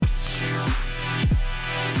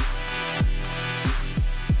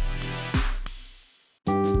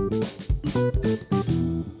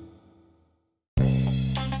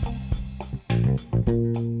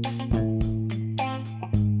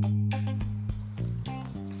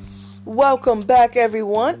Welcome back,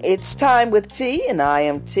 everyone. It's time with T, and I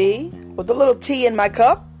am T with a little tea in my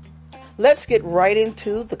cup. Let's get right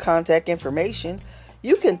into the contact information.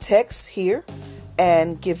 You can text here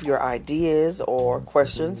and give your ideas or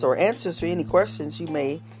questions or answers to any questions you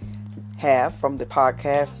may have from the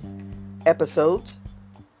podcast episodes.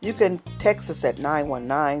 You can text us at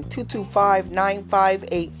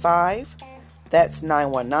 919-225-9585. That's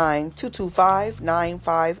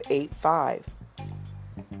 919-225-9585.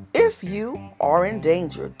 If you are in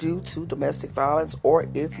danger due to domestic violence or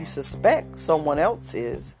if you suspect someone else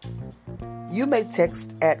is, you may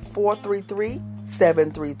text at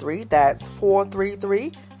 433-733. That's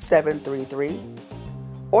 433-733.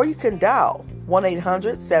 Or you can dial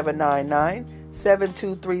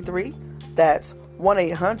 1-800-799-7233. That's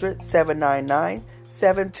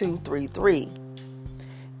 1-800-799-7233.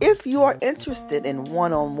 If you are interested in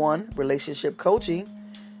one-on-one relationship coaching,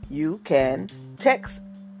 you can text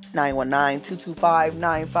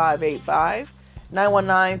 919-225-9585,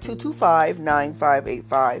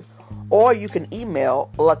 919-225-9585, or you can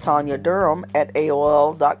email Latanya Durham at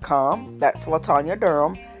AOL.com. That's Latanya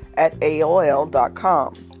Durham at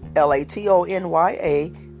AOL.com.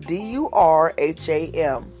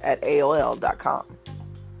 LATONYADURHAM at AOL.com.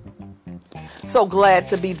 So glad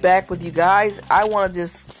to be back with you guys. I want to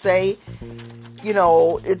just say,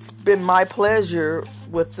 it's been my pleasure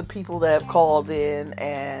with the people that have called in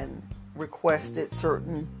and requested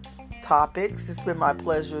certain topics. It's been my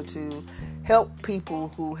pleasure to help people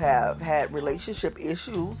who have had relationship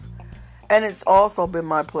issues. And it's also been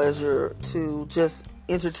my pleasure to just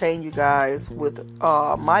entertain you guys with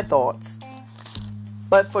my thoughts.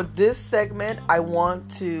 But for this segment, I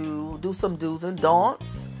want to do some do's and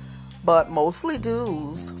don'ts, but mostly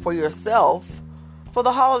do's for yourself for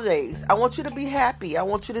the holidays. I want you to be happy. I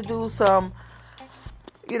want you to do some,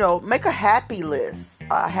 make a happy list,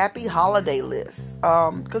 a happy holiday list.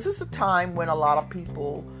 Because it's a time when a lot of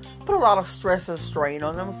people put a lot of stress and strain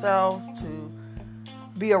on themselves to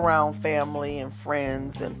be around family and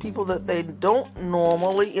friends and people that they don't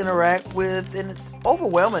normally interact with. And it's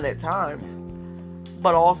overwhelming at times,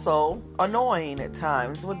 but also annoying at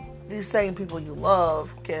times when these same people you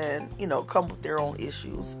love can, come with their own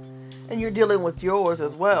issues. And you're dealing with yours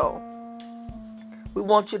as well. We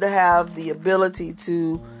want you to have the ability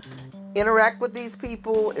to interact with these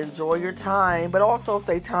people, enjoy your time, but also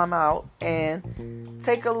say time out and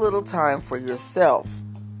take a little time for yourself.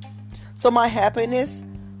 So my happiness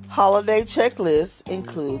holiday checklist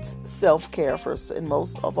includes self-care first and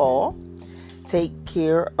most of all. Take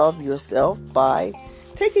care of yourself by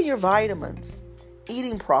taking your vitamins,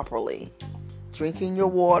 eating properly, drinking your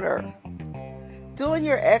water, doing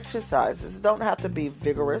your exercises. Don't have to be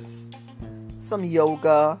vigorous. Some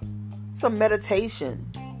yoga, some meditation.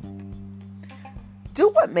 Do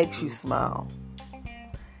what makes you smile.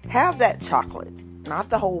 Have that chocolate. Not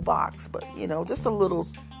the whole box, but, just a little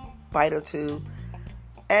bite or two.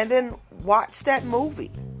 And then watch that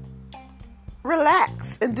movie.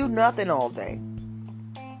 Relax and do nothing all day.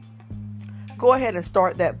 Go ahead and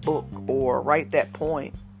start that book or write that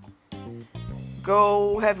poem.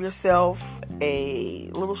 Go have yourself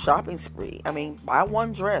a little shopping spree. Buy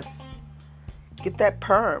one dress. Get that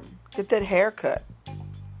perm. Get that haircut.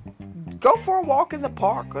 Go for a walk in the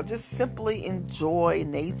park or just simply enjoy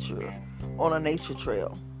nature on a nature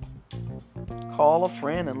trail. Call a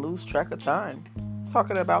friend and lose track of time.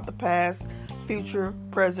 Talking about the past, future,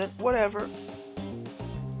 present, whatever.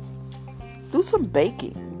 Do some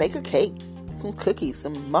baking. Bake a cake, some cookies,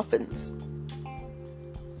 some muffins.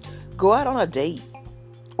 Go out on a date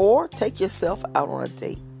or take yourself out on a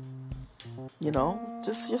date.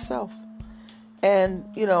 Just yourself. And,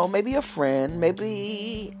 maybe a friend,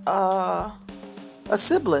 maybe a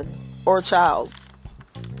sibling or a child.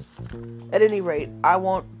 At any rate, I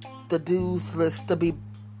want the do's list to be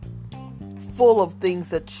full of things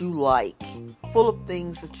that you like, full of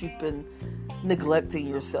things that you've been neglecting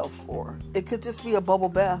yourself for. It could just be a bubble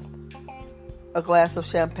bath, a glass of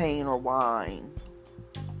champagne or wine,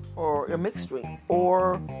 or a mixed drink,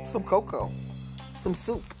 or some cocoa, some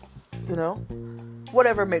soup,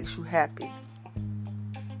 whatever makes you happy.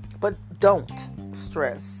 But don't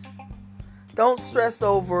stress. Don't stress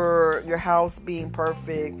over your house being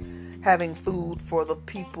perfect, having food for the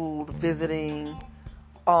people visiting.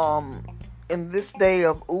 In this day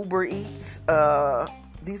of Uber Eats,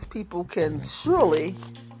 these people can surely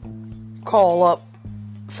call up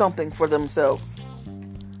something for themselves.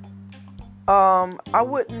 I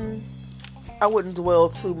wouldn't dwell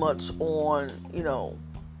too much on,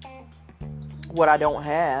 what I don't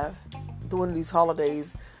have during these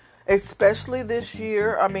holidays. especially this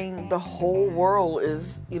year. I mean, the whole world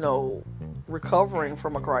is, recovering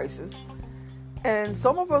from a crisis. And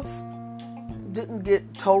some of us didn't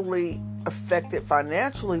get totally affected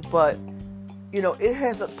financially, but, it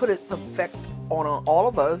has put its effect on all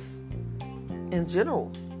of us in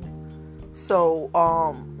general. So,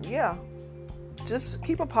 yeah, just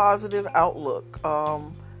keep a positive outlook.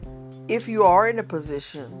 If you are in a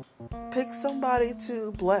position, pick somebody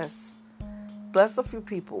to bless. Bless a few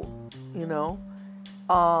people,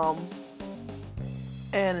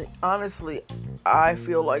 And honestly, I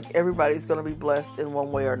feel like everybody's going to be blessed in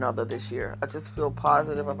one way or another this year. I just feel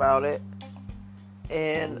positive about it.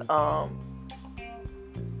 And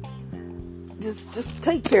just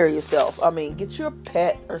take care of yourself. I mean, get you a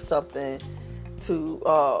pet or something to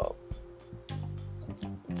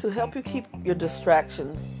help you keep your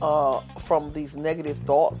distractions from these negative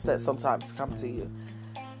thoughts that sometimes come to you.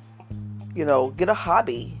 Get a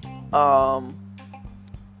hobby.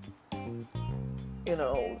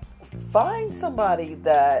 Find somebody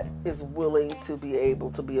that is willing to be able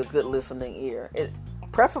to be a good listening ear.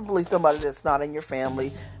 Preferably somebody that's not in your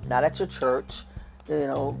family, not at your church.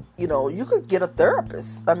 You could get a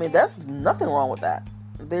therapist. I mean, there's nothing wrong with that.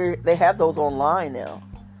 They have those online now.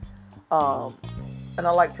 And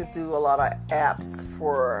I like to do a lot of apps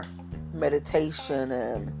for meditation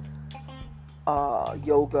and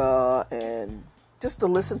yoga, and just to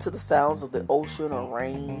listen to the sounds of the ocean or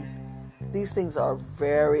rain. These things are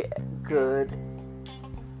very good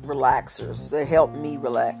relaxers. They help me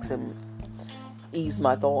relax and ease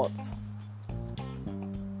my thoughts.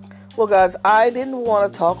 Well, guys, I didn't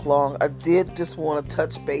want to talk long. I did just want to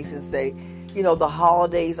touch base and say, the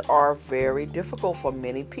holidays are very difficult for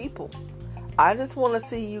many people. I just want to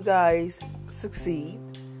see you guys succeed.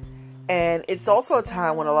 And it's also a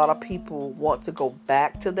time when a lot of people want to go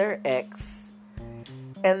back to their ex.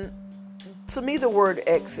 And to me, the word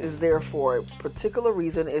ex is there for a particular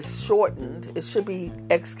reason. It's shortened. It should be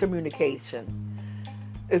excommunication.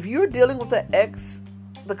 If you're dealing with an ex,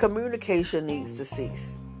 the communication needs to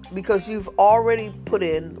cease, because you've already put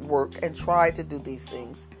in work and tried to do these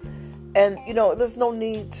things. And, there's no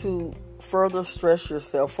need to further stress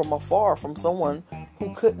yourself from afar from someone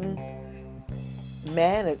who couldn't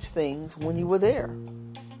manage things when you were there.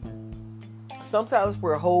 Sometimes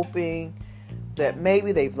we're hoping that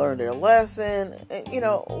maybe they've learned their lesson. And you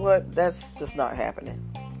know what? That's just not happening.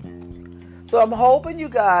 So I'm hoping you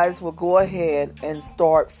guys will go ahead and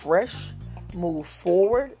start fresh, move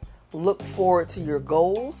forward, look forward to your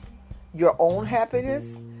goals, your own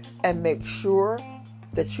happiness, and make sure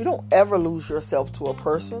that you don't ever lose yourself to a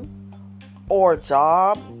person or a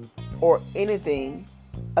job or anything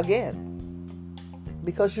again,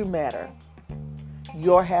 because you matter.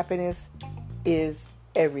 Your happiness is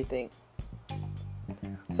everything.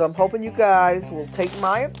 So I'm hoping you guys will take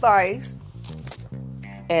my advice,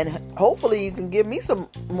 and hopefully you can give me some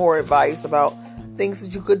more advice about things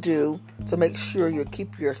that you could do to make sure you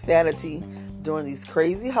keep your sanity during these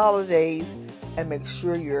crazy holidays, and make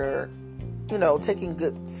sure you're, taking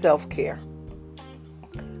good self-care.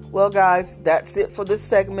 Well, guys, that's it for this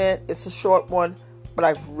segment. It's a short one, but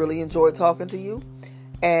I've really enjoyed talking to you.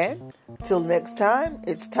 And till next time,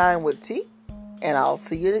 it's Time with T, and I'll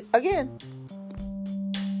see you again.